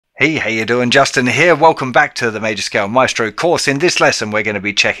Hey, how you doing? Justin here. Welcome back to the Major Scale Maestro course. In this lesson, we're going to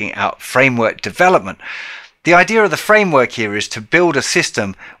be checking out framework development. The idea of the framework here is to build a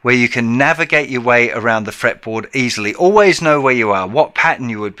system where you can navigate your way around the fretboard easily. Always know where you are, what pattern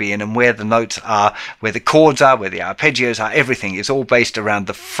you would be in, and where the notes are, where the chords are, where the arpeggios are. Everything is all based around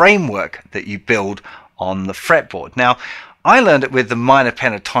the framework that you build on the fretboard. Now, I learned it with the minor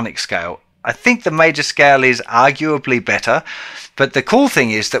pentatonic scale. I think the major scale is arguably better, but the cool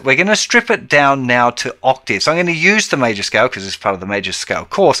thing is that we're going to strip it down now to octaves. I'm going to use the major scale because it's part of the major scale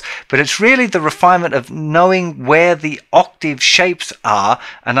course, but it's really the refinement of knowing where the octave shapes are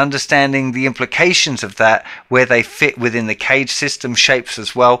and understanding the implications of that, where they fit within the cage system shapes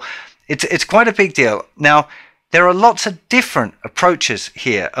as well. It's quite a big deal. Now, there are lots of different approaches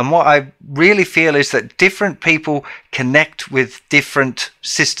here, and what I really feel is that different people connect with different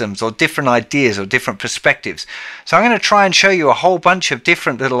systems or different ideas or different perspectives. So I'm going to try and show you a whole bunch of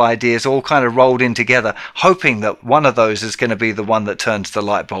different little ideas all kind of rolled in together, hoping that one of those is going to be the one that turns the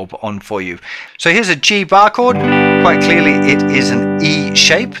light bulb on for you. So here's a G bar chord. Quite clearly it is an E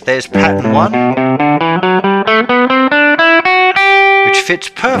shape. There's pattern 1, which fits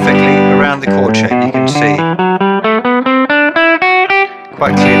perfectly around the chord shape. You can see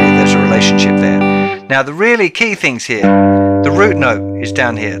quite clearly there's a relationship there. Now the really key things here, the root note is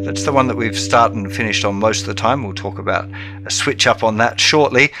down here. That's the one that we've started and finished on most of the time. We'll talk about a switch up on that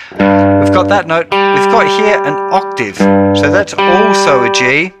shortly. We've got that note. We've got here an octave. So that's also a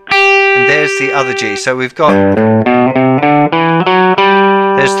G, and there's the other G. So we've got,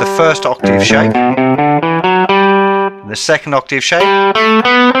 there's the first octave shape, and the second octave shape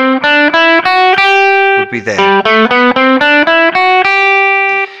would be there.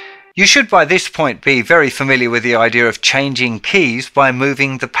 You should by this point be very familiar with the idea of changing keys by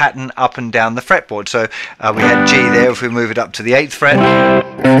moving the pattern up and down the fretboard. So we had G there. If we move it up to the 8th fret,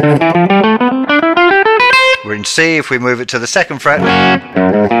 we're in C. If we move it to the 2nd fret,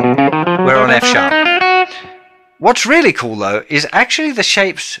 we're on F sharp. What's really cool though is actually the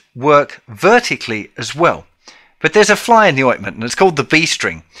shapes work vertically as well. But there's a fly in the ointment, and it's called the B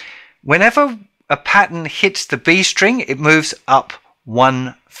string. Whenever a pattern hits the B string, it moves up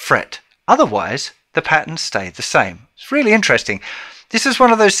 1 fret. Otherwise, the patterns stay the same. It's really interesting. This is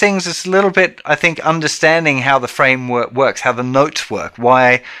one of those things that's a little bit, I think, understanding how the framework works, how the notes work,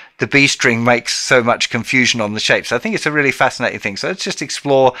 why the B string makes so much confusion on the shapes. I think it's a really fascinating thing. So let's just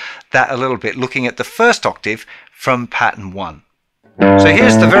explore that a little bit, looking at the first octave from pattern 1. So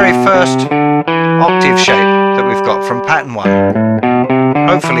here's the very first octave shape that we've got from pattern 1.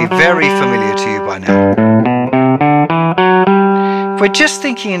 Hopefully very familiar to you by now. If we're just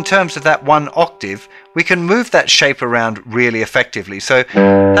thinking in terms of that one octave, we can move that shape around really effectively. So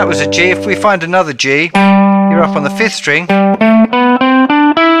that was a G. If we find another G, you're up on the 5th string.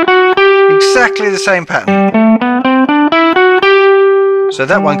 Exactly the same pattern. So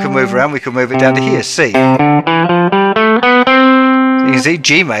that one can move around. We can move it down to here, C. So you can see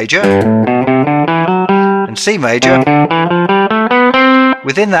G major and C major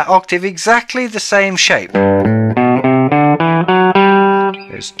within that octave, exactly the same shape.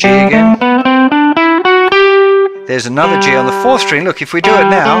 There's G again. There's another G on the 4th string. Look, if we do it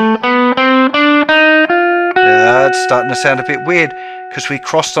now, it's starting to sound a bit weird because we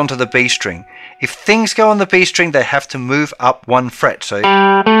crossed onto the B string. If things go on the B string, they have to move up 1 fret. So it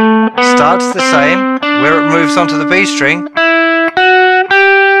starts the same. Where it moves onto the B string,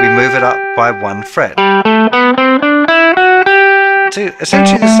 we move it up by 1 fret. So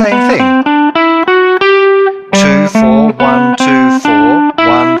essentially the same thing. 2, 4, 1, 2, 4,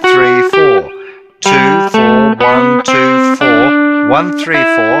 1, 3, 4. 2, 4, 1, 2, 4, 1, 3,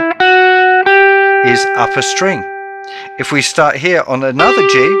 4 is upper string. If we start here on another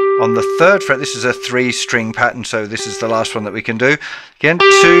G, on the 3rd fret, this is a 3-string pattern, so this is the last one that we can do. Again,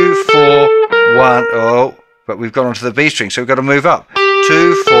 2, 4, 1, oh, but we've gone onto the B string, so we've got to move up.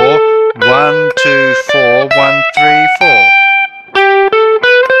 2, 4, 1, 2, 4, 1, 3, 4.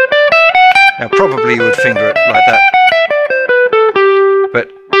 Now probably you would finger it like that, but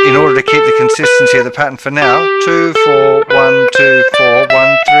in order to keep the consistency of the pattern for now, 2, 4, 1, 2, 4, 1,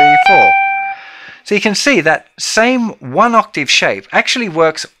 3, 4. So you can see that same 1 octave shape actually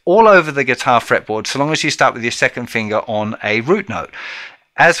works all over the guitar fretboard so long as you start with your 2nd finger on a root note.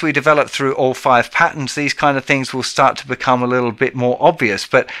 As we develop through all 5 patterns, these kind of things will start to become a little bit more obvious.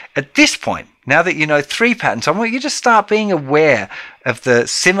 But at this point, now that you know 3 patterns, I want you to start being aware of the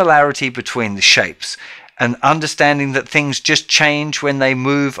similarity between the shapes and understanding that things just change when they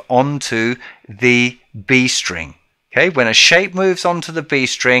move onto the B string. Okay, when a shape moves onto the B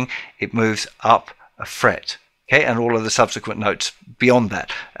string, it moves up a fret. Okay, and all of the subsequent notes beyond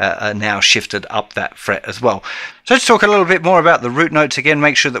that are now shifted up that fret as well. So let's talk a little bit more about the root notes again,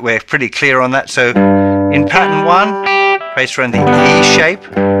 make sure that we're pretty clear on that. So in pattern 1, based around the E shape,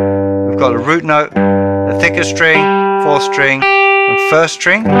 we've got a root note, a thicker string, 4th string, and 1st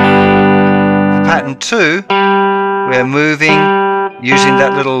string. For pattern 2, we're moving using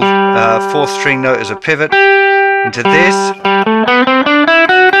that little 4th string note as a pivot into this,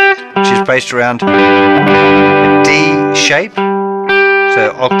 which is based around a D shape.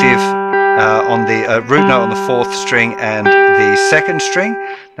 So octave on the root note on the 4th string and the 2nd string.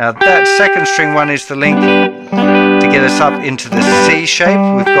 Now that 2nd string one is the link to get us up into the C shape.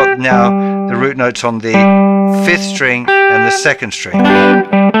 We've got now the root notes on the 5th string and the 2nd string.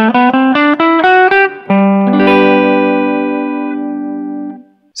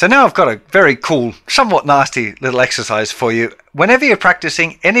 So now I've got a very cool, somewhat nasty little exercise for you. Whenever you're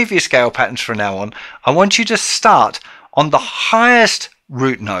practicing any of your scale patterns from now on, I want you to start on the highest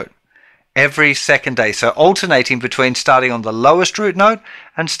root note every second day. So alternating between starting on the lowest root note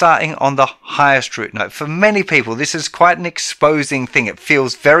and starting on the highest root note. For many people, this is quite an exposing thing. It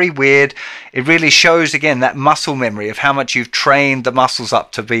feels very weird. It really shows, again, that muscle memory of how much you've trained the muscles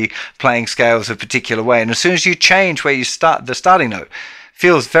up to be playing scales a particular way. And as soon as you change where you start the starting note,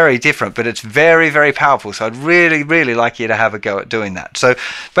 feels very different, but it's very, very powerful. So I'd really, really like you to have a go at doing that. So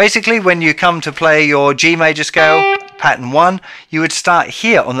basically, when you come to play your G major scale, pattern 1, you would start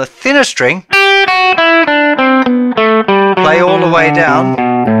here on the thinner string, play all the way down,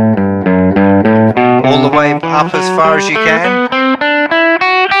 all the way up as far as you can,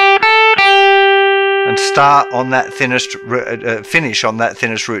 and start on that thinnest, finish on that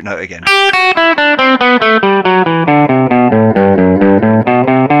thinnest root note again.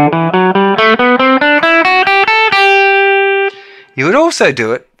 You would also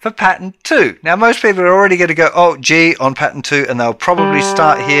do it for pattern 2. Now most people are already going to go, oh, G on pattern 2, and they'll probably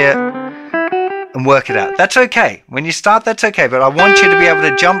start here and work it out. That's okay. When you start, that's okay, but I want you to be able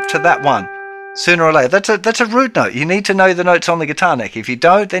to jump to that one sooner or later. That's a root note. You need to know the notes on the guitar neck. If you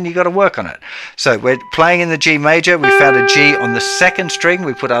don't, then you've got to work on it. So we're playing in the G major. We found a G on the 2nd string.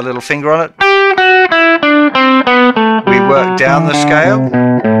 We put our little finger on it. We work down the scale,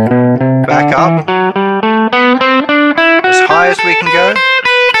 back up, as high as we can go,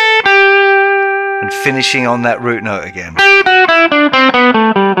 and finishing on that root note again.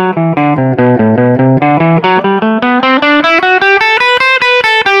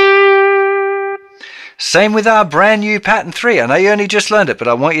 Same with our brand new pattern 3. I know you only just learned it, but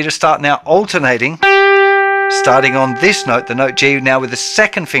I want you to start now alternating, starting on this note, the note G, now with the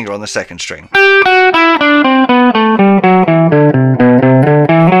 2nd finger on the 2nd string.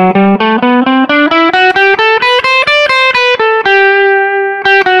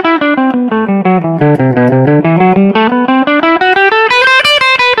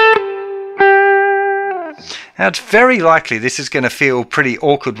 Now it's very likely this is going to feel pretty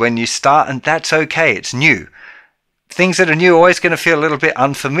awkward when you start, and that's okay, it's new. Things that are new are always going to feel a little bit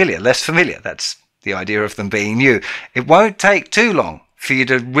unfamiliar, less familiar. That's the idea of them being new. It won't take too long for you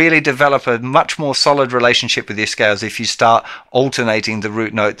to really develop a much more solid relationship with your scales if you start alternating the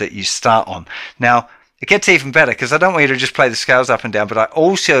root note that you start on. Now, it gets even better because I don't want you to just play the scales up and down, but I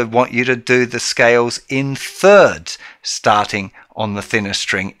also want you to do the scales in thirds, starting on the thinner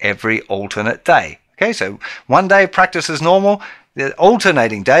string every alternate day. Okay, so one day practice as normal, the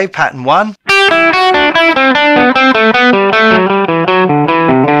alternating day, pattern 1.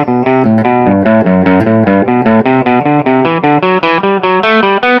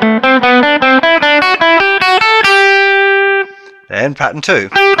 Then pattern 2.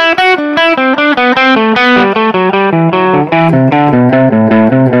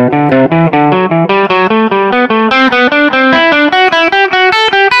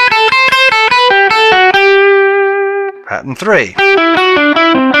 Pattern 3.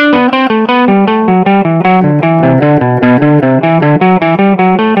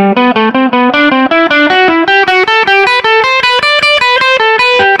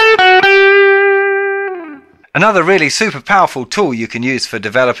 Another really super powerful tool you can use for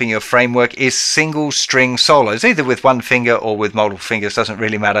developing your framework is single string solos, either with one finger or with multiple fingers, doesn't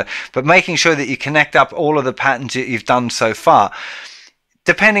really matter, but making sure that you connect up all of the patterns that you've done so far.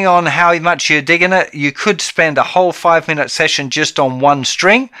 Depending on how much you're digging it, you could spend a whole 5-minute session just on one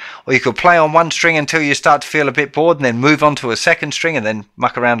string, or you could play on one string until you start to feel a bit bored and then move on to a second string and then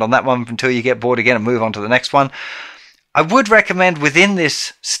muck around on that one until you get bored again and move on to the next one. I would recommend within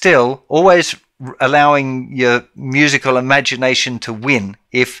this still always allowing your musical imagination to win.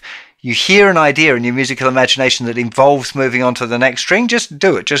 If you hear an idea in your musical imagination that involves moving on to the next string, just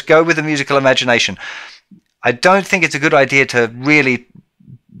do it. Just go with the musical imagination. I don't think it's a good idea to really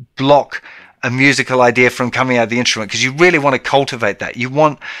block a musical idea from coming out of the instrument, because you really want to cultivate that.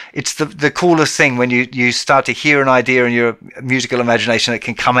 It's the coolest thing when you start to hear an idea in your musical imagination that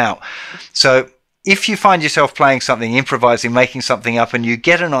can come out. So if you find yourself playing something, improvising, making something up, and you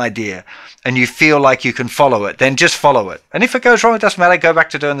get an idea and you feel like you can follow it, then just follow it. And if it goes wrong, it doesn't matter, go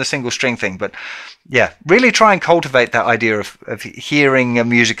back to doing the single string thing. But yeah, really try and cultivate that idea of hearing a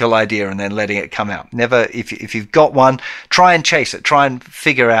musical idea and then letting it come out. Never, if you've got one, try and chase it. Try and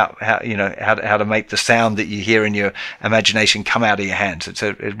figure out how to make the sound that you hear in your imagination come out of your hands. It's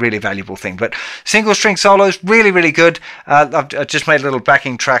a really valuable thing. But single string solos, really, really good. I've just made a little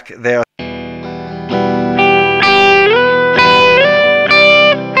backing track there.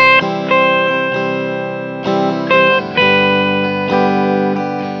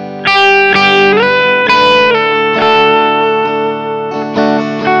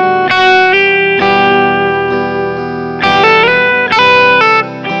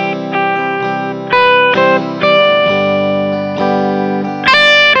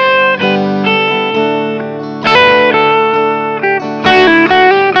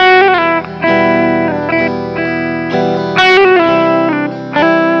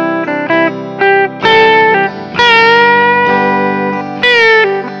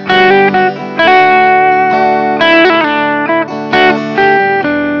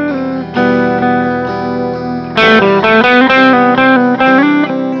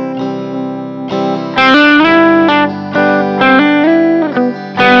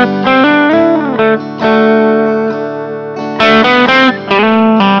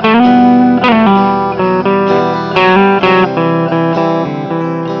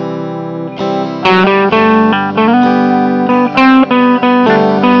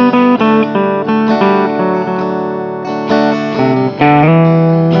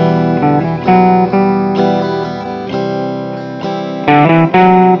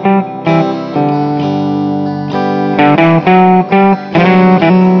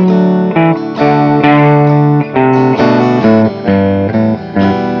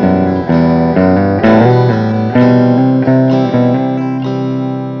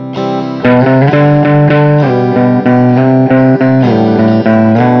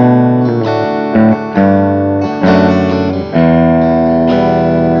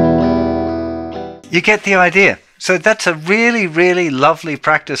 You get the idea. So that's a really, really lovely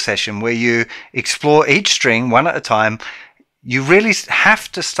practice session where you explore each string one at a time. You really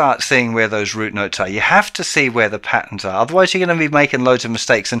have to start seeing where those root notes are. You have to see where the patterns are. Otherwise, you're going to be making loads of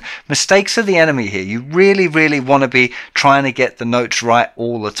mistakes. And mistakes are the enemy here. You really, really want to be trying to get the notes right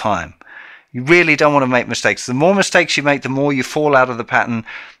all the time. You really don't want to make mistakes. The more mistakes you make, the more you fall out of the pattern,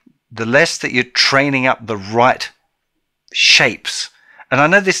 the less that you're training up the right shapes. And I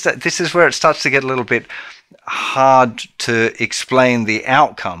know this is where it starts to get a little bit hard to explain the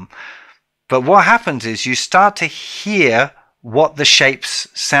outcome. But what happens is you start to hear what the shapes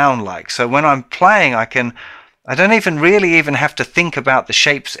sound like. So when I'm playing, I don't even really have to think about the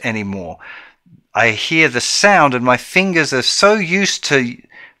shapes anymore. I hear the sound and my fingers are so used to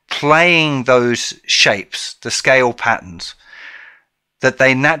playing those shapes, the scale patterns, that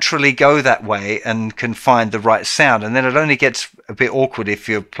they naturally go that way and can find the right sound. And then it only gets a bit awkward if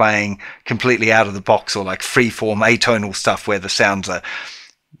you're playing completely out of the box or like free-form atonal stuff where the sounds are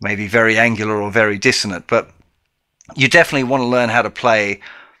maybe very angular or very dissonant. But you definitely want to learn how to play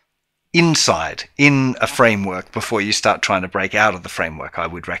inside in a framework before you start trying to break out of the framework, I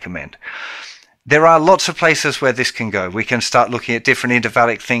would recommend. There are lots of places where this can go. We can start looking at different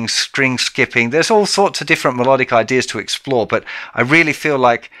intervallic things, string skipping. There's all sorts of different melodic ideas to explore, but I really feel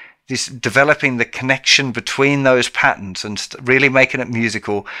like this developing the connection between those patterns and really making it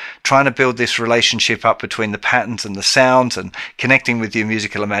musical, trying to build this relationship up between the patterns and the sounds and connecting with your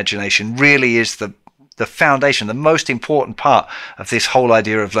musical imagination really is the foundation, the most important part of this whole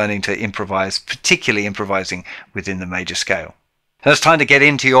idea of learning to improvise, particularly improvising within the major scale. Now it's time to get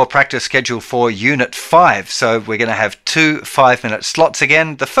into your practice schedule for Unit 5. So we're going to have 2 5-minute slots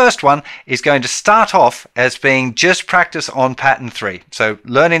again. The first one is going to start off as being just practice on pattern 3. So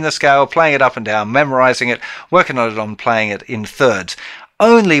learning the scale, playing it up and down, memorizing it, working on it on playing it in thirds.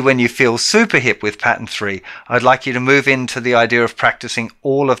 Only when you feel super hip with pattern 3, I'd like you to move into the idea of practicing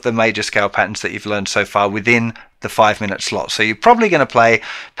all of the major scale patterns that you've learned so far within the 5-minute slot. So you're probably going to play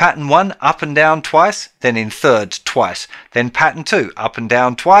pattern 1 up and down twice, then in thirds twice. Then pattern 2 up and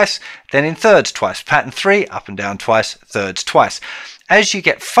down twice, then in thirds twice. Pattern 3 up and down twice, thirds twice. As you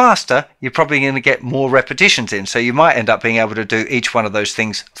get faster, you're probably going to get more repetitions in. So you might end up being able to do each one of those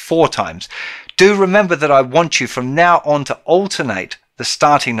things 4 times. Do remember that I want you from now on to alternate the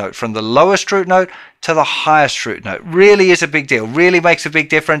starting note from the lowest root note to the highest root note. Really is a big deal, really makes a big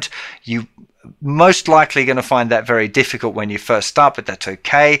difference. You most likely going to find that very difficult when you first start, but that's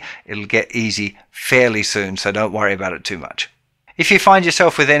okay. It'll get easy fairly soon, so don't worry about it too much. If you find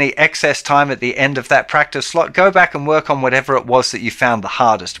yourself with any excess time at the end of that practice slot, go back and work on whatever it was that you found the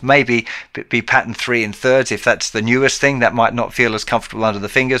hardest. Maybe it be pattern 3 in thirds. If that's the newest thing, that might not feel as comfortable under the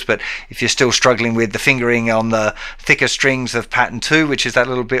fingers, but if you're still struggling with the fingering on the thicker strings of pattern 2, which is that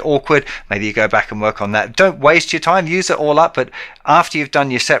little bit awkward, maybe you go back and work on that. Don't waste your time, use it all up, but after you've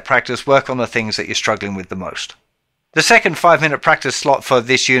done your set practice, work on the things that you're struggling with the most. The second 5-minute practice slot for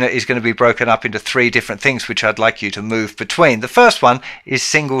this unit is going to be broken up into 3 different things which I'd like you to move between. The first one is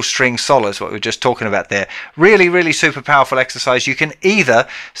single string solos, what we were just talking about there. Really, really super powerful exercise. You can either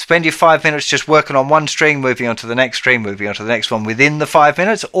spend your 5 minutes just working on one string, moving on to the next string, moving on to the next one within the 5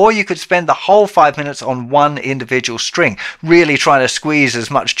 minutes, or you could spend the whole 5 minutes on one individual string, really trying to squeeze as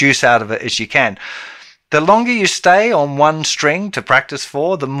much juice out of it as you can. The longer you stay on one string to practice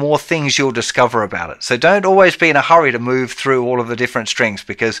for, the more things you'll discover about it. So don't always be in a hurry to move through all of the different strings,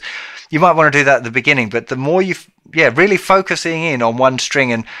 because you might want to do that at the beginning, but the more you, really focusing in on one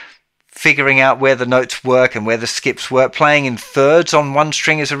string and figuring out where the notes work and where the skips work. Playing in thirds on one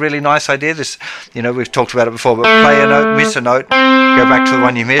string is a really nice idea. This, we've talked about it before, but play a note, miss a note, go back to the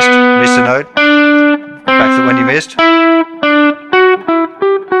one you missed, miss a note, back to the one you missed.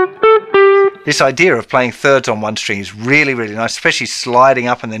 This idea of playing thirds on one string is really, really nice, especially sliding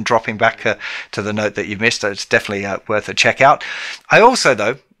up and then dropping back to the note that you missed. It's definitely worth a check out. I also,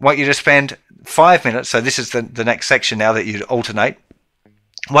 though, want you to spend 5 minutes. So this is the next section now that you alternate.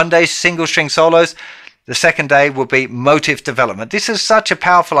 One day, single string solos. The second day will be motive development. This is such a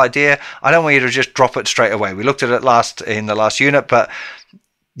powerful idea. I don't want you to just drop it straight away. We looked at it in the last unit, but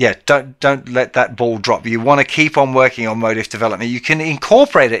yeah, don't let that ball drop. You want to keep on working on motive development. You can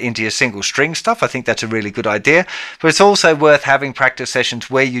incorporate it into your single string stuff. I think that's a really good idea, but it's also worth having practice sessions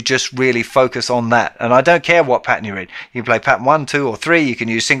where you just really focus on that. And I don't care what pattern you're in. You can play pattern 1, 2, or 3. You can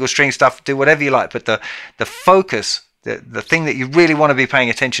use single string stuff, do whatever you like, but the focus, the thing that you really want to be paying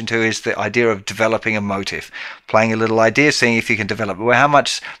attention to is the idea of developing a motive, playing a little idea, seeing if you can develop it. Well, how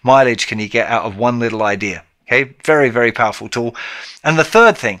much mileage can you get out of one little idea? Okay, very, very powerful tool. And the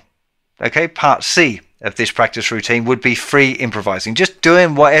third thing, okay, part C of this practice routine would be free improvising, just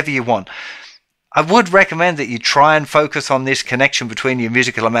doing whatever you want. I would recommend that you try and focus on this connection between your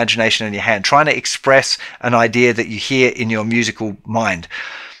musical imagination and your hand, trying to express an idea that you hear in your musical mind.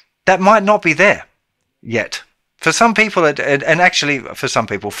 That might not be there yet. For some people, and actually for some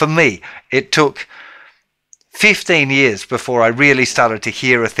people, for me, it took 15 years before I really started to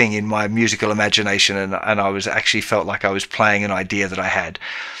hear a thing in my musical imagination, and I was actually felt like I was playing an idea that I had.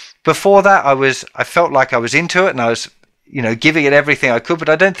 Before that, I felt like I was into it, and I was, giving it everything I could, but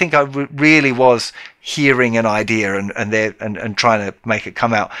I don't think I really was hearing an idea and trying to make it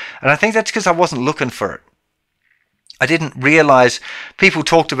come out. And I think that's because I wasn't looking for it. I didn't realize people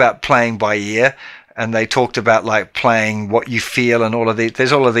talked about playing by ear, and they talked about like playing what you feel and all of these.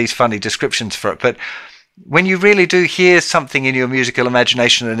 There's all of these funny descriptions for it, but when you really do hear something in your musical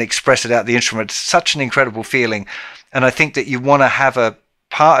imagination and express it out the instrument, it's such an incredible feeling. And I think that you want to have a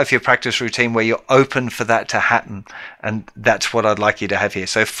part of your practice routine where you're open for that to happen. And that's what I'd like you to have here.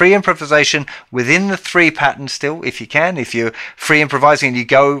 So free improvisation within the 3 patterns still, if you can. If you're free improvising and you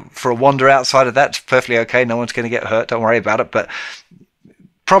go for a wander outside of that, it's perfectly okay. No one's going to get hurt. Don't worry about it. But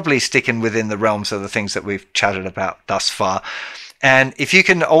probably sticking within the realms of the things that we've chatted about thus far. And if you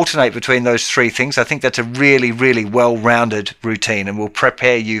can alternate between those 3 things, I think that's a really, really well-rounded routine and will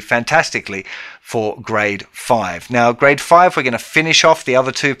prepare you fantastically for grade 5. Now, grade 5, we're going to finish off the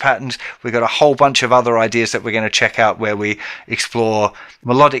other 2 patterns. We've got a whole bunch of other ideas that we're going to check out where we explore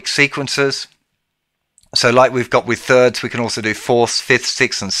melodic sequences. So like we've got with thirds, we can also do fourths, fifths,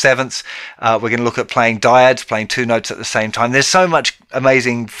 sixths, and sevenths. We're going to look at playing dyads, playing 2 notes at the same time. There's so much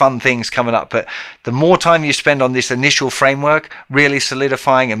amazing, fun things coming up. But the more time you spend on this initial framework, really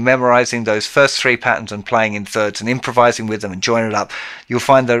solidifying and memorizing those first 3 patterns and playing in thirds and improvising with them and joining it up, you'll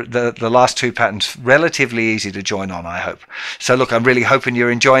find the last 2 patterns relatively easy to join on, I hope. So look, I'm really hoping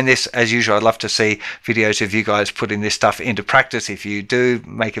you're enjoying this. As usual, I'd love to see videos of you guys putting this stuff into practice. If you do,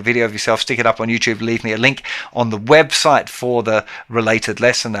 make a video of yourself, stick it up on YouTube, leave me a link on the website for the related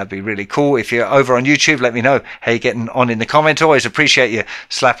lesson. That'd be really cool. If you're over on YouTube, let me know how you're getting on in the comments. Always appreciate you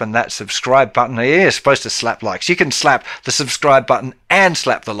slapping that subscribe button. You're supposed to slap likes. You can slap the subscribe button and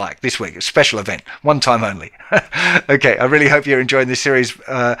slap the like this week. A special event, one time only. Okay, I really hope you're enjoying this series.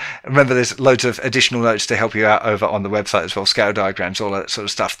 Remember, there's loads of additional notes to help you out over on the website as well, scale diagrams, all that sort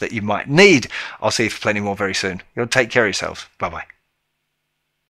of stuff that you might need. I'll see you for plenty more very soon. You'll take care of yourselves. Bye bye.